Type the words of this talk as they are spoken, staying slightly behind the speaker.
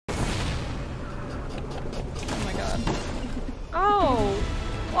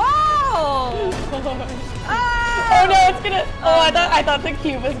Oh, I thought the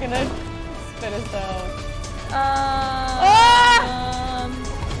cube was gonna spit us out.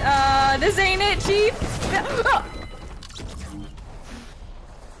 This ain't it, Chief.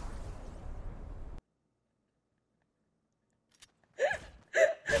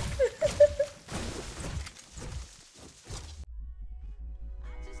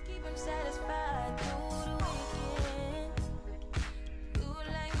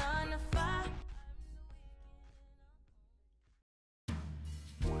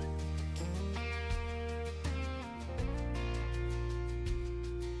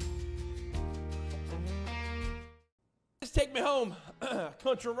 Just take me home.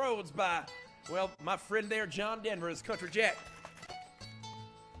 Country roads by, well, my friend there, John Denver, is Country Jack.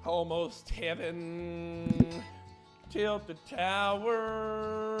 Almost heaven, tilt the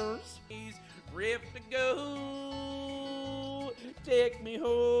towers, rift to go, take me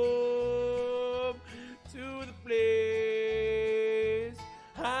home to the place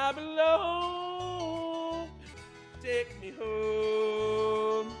I belong, take me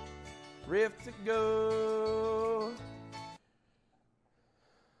home, rift to go.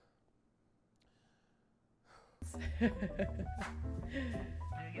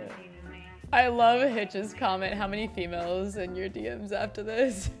 I love Hitch's comment, how many females in your DMs after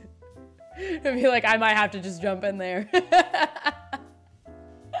this? It'd be like, I might have to just jump in there.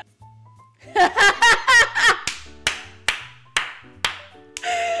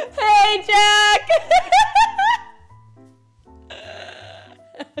 Hey, Jack!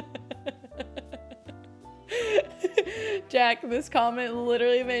 Jack, this comment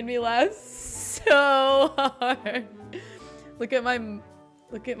literally made me laugh so hard. Look at my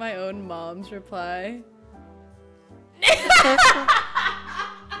own mom's reply.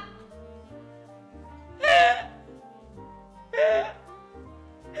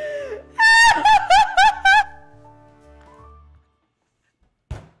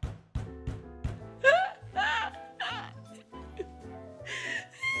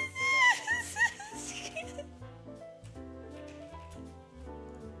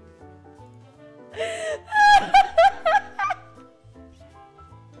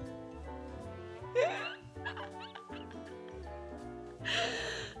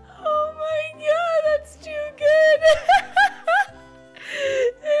 Oh my god, that's too good.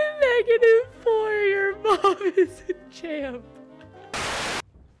 -4, your mom is a champ.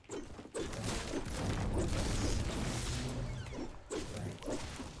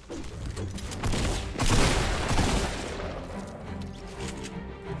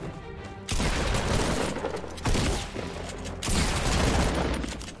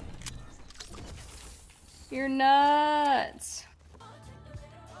 You're nuts.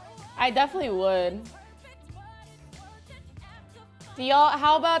 I definitely would. Do y'all,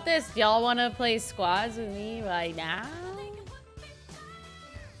 how about this? Do y'all want to play squads with me right now?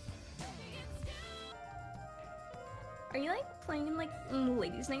 Are you like playing like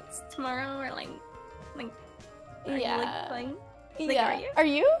ladies' nights tomorrow or like are Yeah. you like playing? Like, Yeah. Are you? Are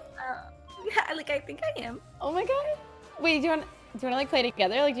you? Yeah, like I think I am. Oh my god. Wait, do you want to like play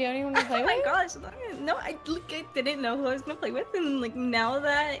together? Like, do you have anyone to play Oh with? my gosh, no, I didn't know who I was gonna play with, and like now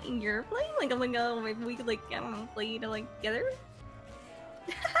that you're playing, like I'm like, oh, maybe we could like, I don't know, play to like together.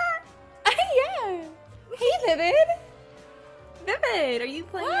 Yeah. Hey, Vivid. Vivid, are you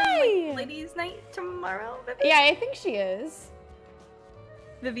playing Hi. like ladies' night tomorrow, Vivid? Yeah, I think she is.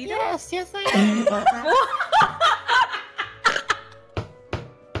 Vivida? Yes, yes I am. Is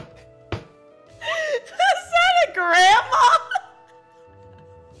that a grandma?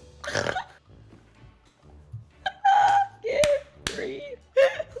 Get free.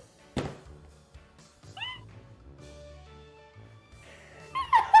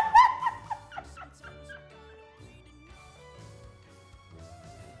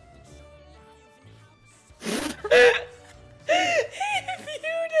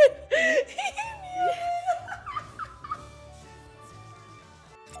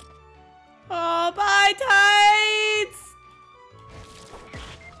 Oh, bye, tights!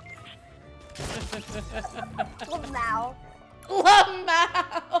 Lamau.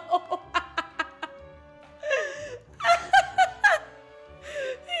 Lamau!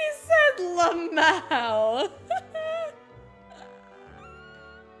 He said Lamau.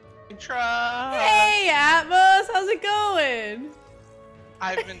 Electra! Hey, Atmos, how's it going?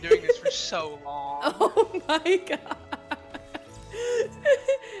 I've been doing this for so long. Oh my god.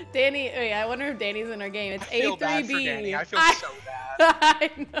 Danny, wait, I wonder if Danny's in our game. It's I feel A3B. bad for Danny. I feel so bad. I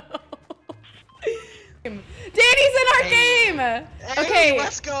know. Danny's in our game! Hey, Okay,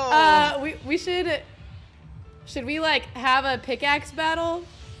 let's go! we should we like have a pickaxe battle?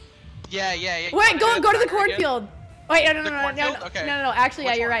 Yeah. Wait, go to the cornfield. Wait, no. Okay. No. Actually,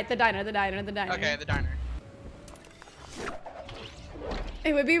 yeah, Which you're one? right. The diner. Okay, the diner.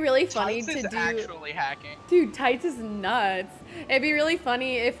 It would be really funny Tights to is do. actually hacking. Dude, Tights is nuts. It'd be really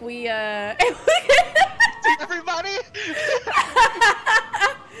funny if we See everybody?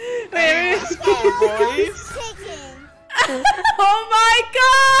 Wait, Let's go, boys. oh my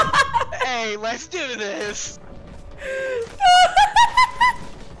god! Hey, let's do this.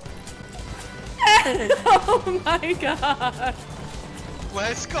 Oh my god!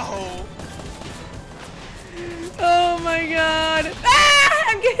 Let's go. Oh my god! Ah!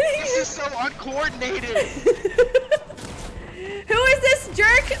 I'm getting. This is so uncoordinated. Who is this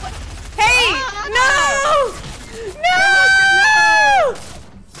jerk? Hey! No!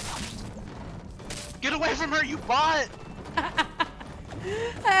 Get away from her, you bot.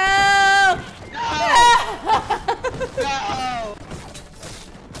 Help! No.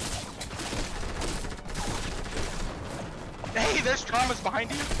 Hey, there's traumas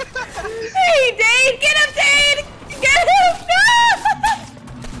behind you. Hey, Dade! Get him, Dade! Get him!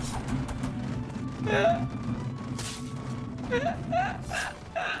 No!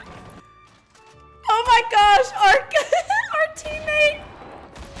 Oh my gosh!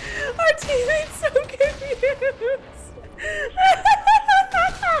 Our teammate's so confused. I'm literally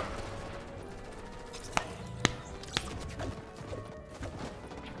crying.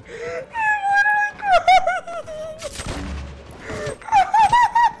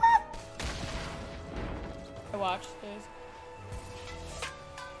 I watched this.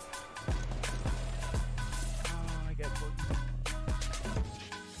 Oh, I get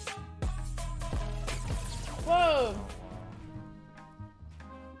Whoa!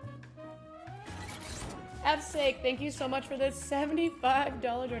 F's sake, thank you so much for the $75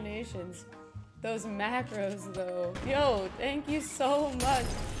 donations. Those macros though. Yo, thank you so much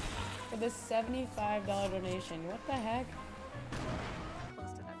for the $75 donation. What the heck?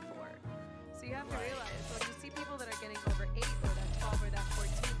 Close to that 4. So you have to realize when you see people that are getting over 8 or that 12 or that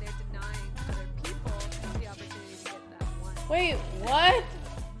 14, they're denying other people the opportunity to get that 1. Wait, what?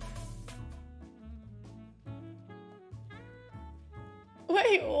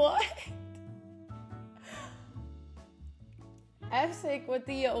 Wait, what? F-Sick with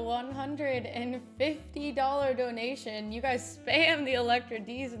the $150 donation. You guys spam the Electra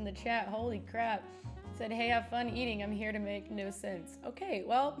D's in the chat. Holy crap. Said, hey, have fun eating. I'm here to make no sense. Okay,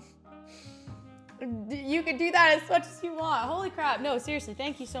 well, you can do that as much as you want. Holy crap. No, seriously,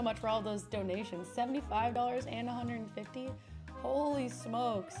 thank you so much for all those donations. $75 and $150. Holy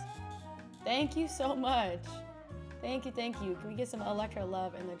smokes. Thank you so much. Thank you. Can we get some Electra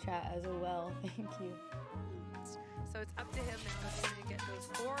love in the chat as well? Thank you. So it's up to him now if he's going to get those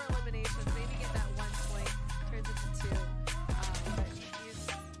 4 eliminations, maybe get that 1 point, turns into 2. But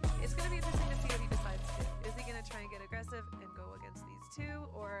it's going to be interesting to see what he decides to do. Is he going to try and get aggressive and go against these 2,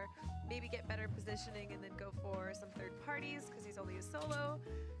 or maybe get better positioning and then go for some third parties because he's only a solo?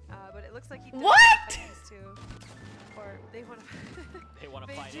 But it looks like he does fight these 2, or they want to. They want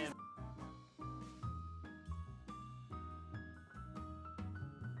to fight him.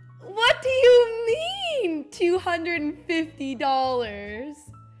 What do you mean, $250?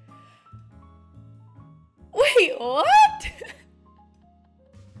 Wait, what?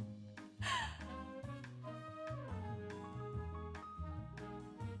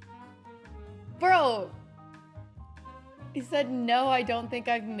 Bro, he said, no, I don't think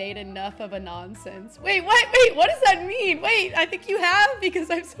I've made enough of a nonsense. Wait, what? Wait, what does that mean? Wait, I think you have because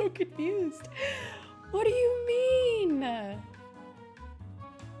I'm so confused. What do you mean?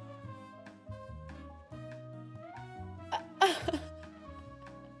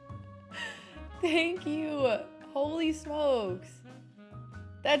 Thank you. Holy smokes.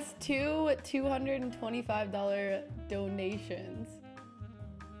 That's 2 $225 donations.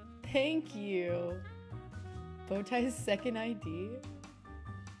 Thank you. Bowtie's second ID.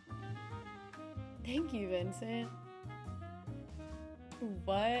 Thank you, Vincent.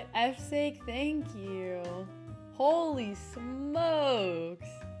 What? F-sake, thank you. Holy smokes.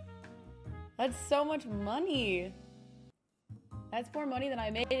 That's so much money. That's more money than I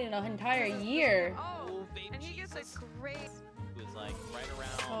made in an entire year. Oh, and he gets a great. It was like right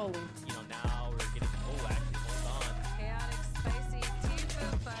around, Holy. you know, now we're getting, oh, actually, hold on. Chaotic, spicy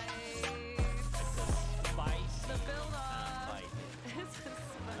Tifu fight. It's a spicy The build-up. fight. It's a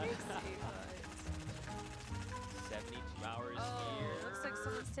spicy fight. 72 hours Oh, here. looks like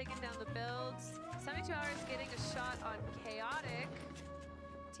someone's taking down the builds. 72 hours getting a shot on Chaotic.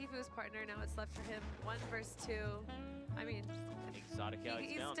 Tifu's partner, now it's left for him. 1 versus 2. I mean, Exotic Alex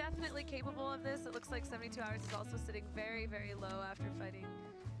he's down. definitely capable of this. It looks like 72 hours is also sitting very, very low after fighting.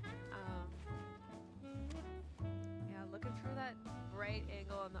 look for that right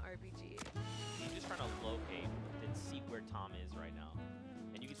angle on the RPG. He's just trying to locate and see where Tom is right now.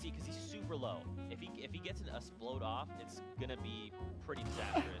 And you can see because he's super low. If he gets a explode off, it's gonna be pretty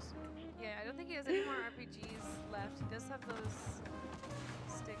disastrous. Yeah, I don't think he has any more RPGs left. He does have those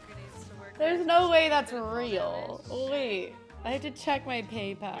stick grenades to work. There's with, no so way he that's did full real. damage. Wait, I have to check my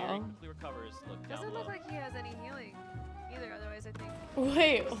Very PayPal. quickly recovers. Look down Doesn't below. look like he has any healing either. Otherwise, I think.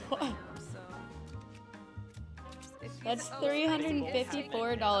 Wait, he was what? right now, so. If he's- That's oh, so he's taking $354,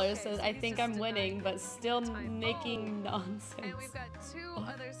 okay, so so I he's think just I'm winning, denying but still time. making Oh, nonsense. And we've got two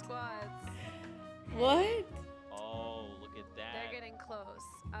other squads. What? Oh, look at that. They're getting close.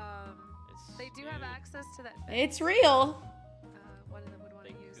 It's They do have dude, access to that. It's fence. real. One of them would want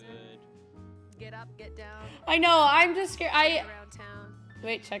They to use it. could. Get up, get down. I know, I'm just scared. Get around town.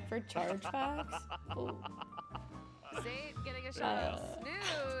 Wait, check for chargebacks. Oh. Zayt getting a shot at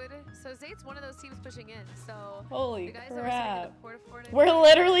Snood. So Zayt's one of those teams pushing in. So Holy the guys that were crap. second to Porta Fort, We're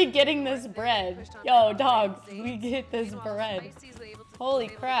literally getting this they're bread. pushed on Yo, by dog, Zayt. we get this Meanwhile, bread. Spicy's able to- Holy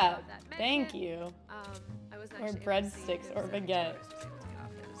able to crap. get that med Thank kit. you. I wasn't Or actually able to see breadsticks if or the baguette. terrorist was able to get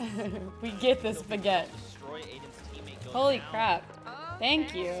off his- We get this baguette. Destroy Aiden's teammate. Goes Holy down. crap. Thank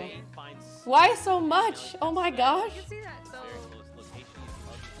Okay. you. Zane finds Why so much? Oh my You gosh. can see that. So, very close location. He's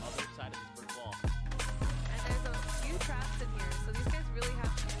on the other side of this brick wall. and there's a few traps in here. So these guys really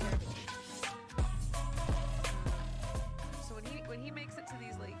have to be careful. So when he makes it to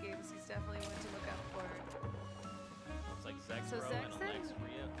these late games, he's definitely one to look out for. Looks like Zexro So and Zexon?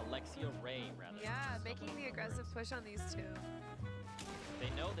 Alexia Ray, rather. Yeah, Someone making the with aggressive words. push on these two. They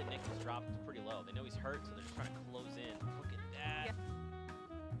know that Nick has dropped pretty low. They know he's hurt, so they're just trying to close in. Look at that. Yeah.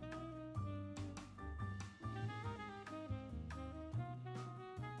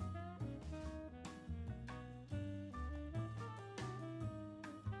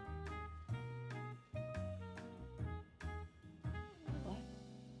 What?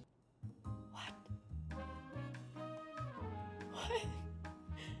 What? What?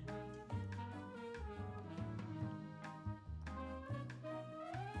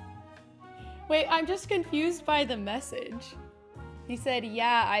 Wait, I'm just confused by the message. He said,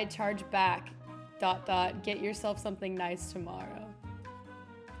 yeah, I charge back. ... Get yourself something nice tomorrow.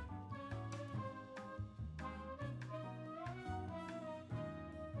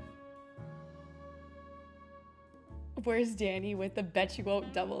 Where's Danny with the bet you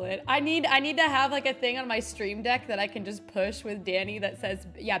won't double it? I need to have like a thing on my stream deck that I can just push with Danny that says,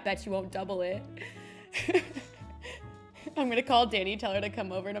 yeah, bet you won't double it. I'm gonna call Danny, tell her to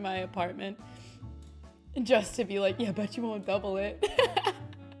come over to my apartment. Just to be like, yeah, bet you won't double it.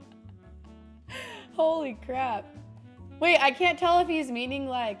 Holy crap. Wait, I can't tell if he's meaning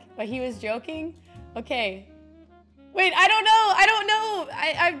like, but he was joking? Okay. Wait, I don't know.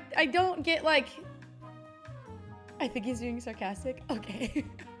 I don't get like, I think he's being sarcastic. Okay.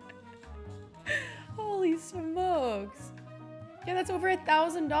 Holy smokes. Yeah, that's over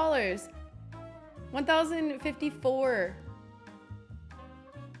 $1,000. 1,054.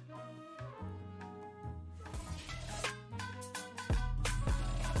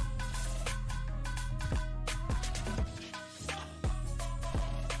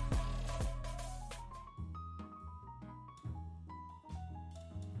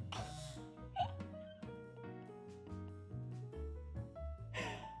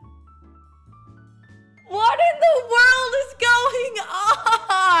 What in the world is going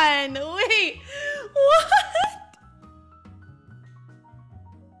on? Wait, what?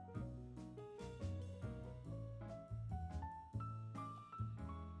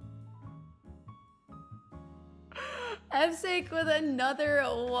 Fsake with another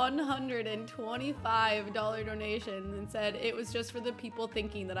 $125 donation and said it was just for the people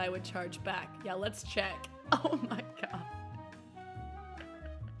thinking that I would charge back. Yeah, let's check. Oh my god.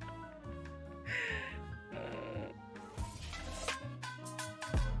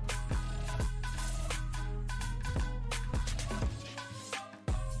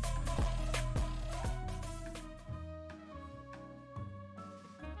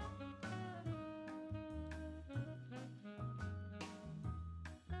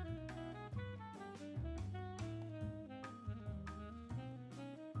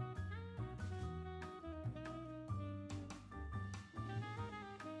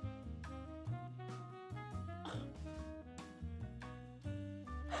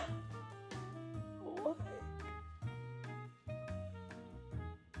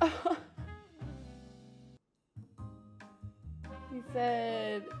 He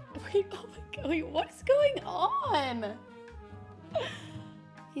said, wait, oh my god, wait, what's going on?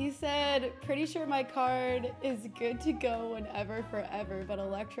 He said, pretty sure my card is good to go whenever, forever, but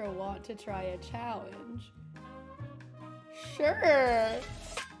Electra want to try a challenge. Sure.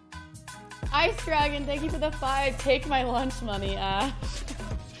 Ice Dragon, thank you for the 5. Take my lunch money, Ash.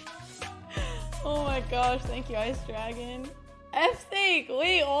 Oh my gosh, thank you, Ice Dragon. F-Sake,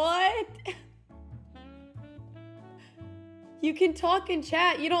 wait, what? You can talk in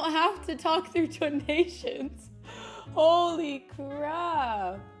chat. You don't have to talk through donations. Holy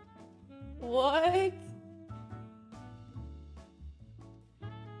crap. What?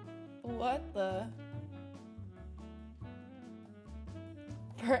 What the?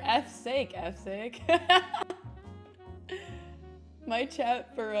 For F-Sake, F-Sake. My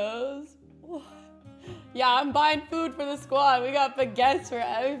chat froze. What? Yeah, I'm buying food for the squad. We got baguettes for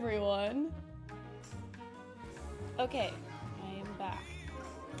everyone. Okay, I am back.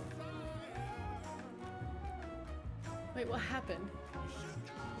 Wait, what happened?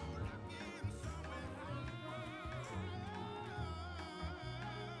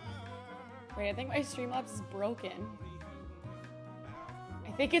 Wait, I think my Streamlabs is broken.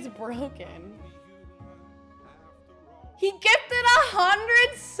 I think it's broken. He gifted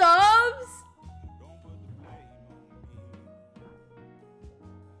 100 subs?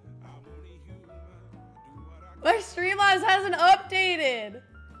 My Streamlabs hasn't updated.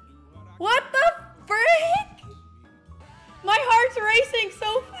 What the frick? My heart's racing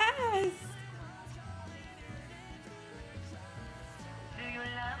so fast.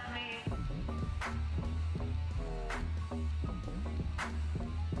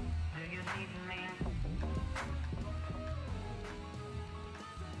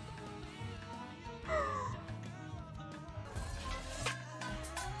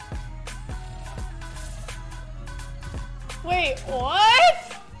 Wait,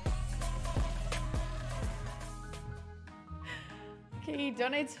 what? Okay, he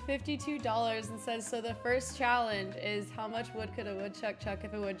donates $52 and says, so the first challenge is how much wood could a woodchuck chuck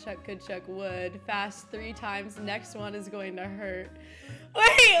if a woodchuck could chuck wood? Fast 3 times, next one is going to hurt.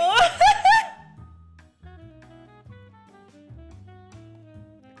 Wait, what?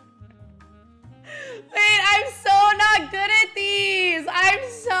 Wait, I'm so not good at these! I'm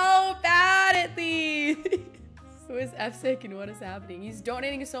so bad at these! Who is F-Sick and what is happening? He's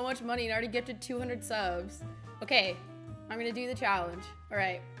donating so much money and already gifted 200 subs. Okay, I'm gonna do the challenge.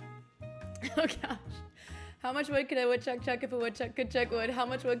 Alright. Oh gosh. How much wood could a woodchuck chuck if a woodchuck could chuck wood? How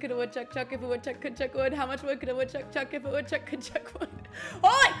much wood could a woodchuck chuck if a woodchuck could chuck wood? How much wood could a woodchuck chuck if a woodchuck could chuck wood?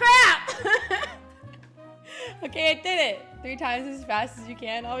 Holy crap! Okay, I did it. 3 times as fast as you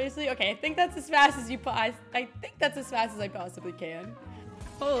can, obviously. Okay, I think that's as fast as I think that's as fast as I possibly can.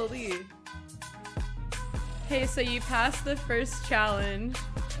 Holy. Okay, so you passed the first challenge.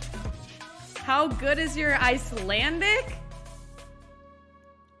 How good is your Icelandic?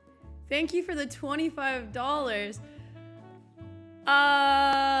 Thank you for the $25.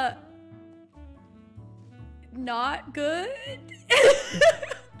 Not good?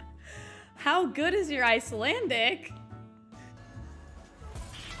 How good is your Icelandic?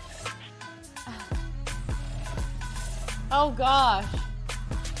 Oh gosh.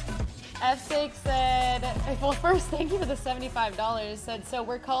 F-Sake said, well first thank you for the $75. Said, so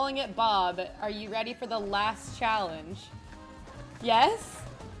we're calling it Bob. Are you ready for the last challenge? Yes?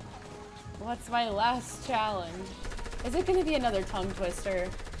 What's my last challenge? Is it gonna be another tongue twister?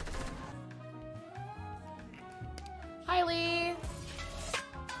 Hi Lee!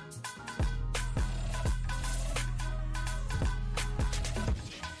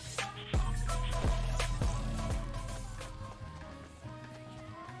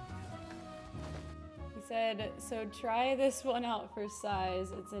 Said, so try this one out for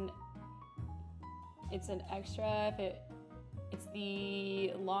size. It's an extra. It's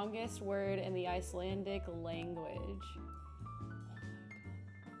the longest word in the Icelandic language.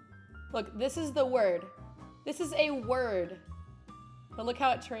 Look, this is the word. This is a word. But look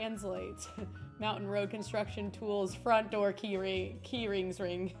how it translates. Mountain road construction tools, front door key rings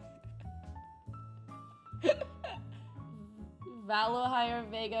ring. Valohire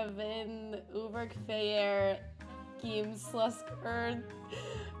Vega Vin Uberk Fayer Gim Slusk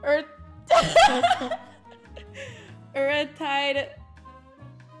Earth Uratide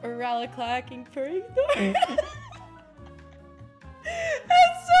Uralaclacking Purring Door.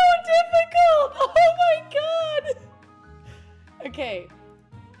 That's so difficult! Oh my god! Okay.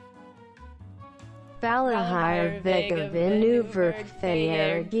 Valahire Vega Vinuverk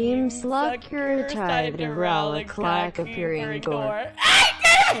Thayer Game Slucker Tide Rala Clack appearing door.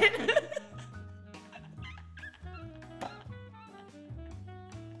 I did it!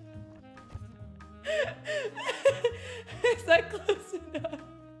 Is that close enough?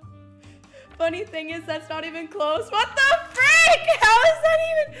 Funny thing is, that's not even close. What the frick? How is that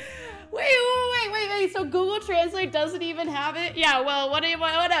even? Wait. So Google Translate doesn't even have it? Yeah, well,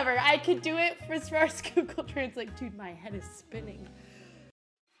 whatever. I could do it as far as Google Translate. Dude, my head is spinning.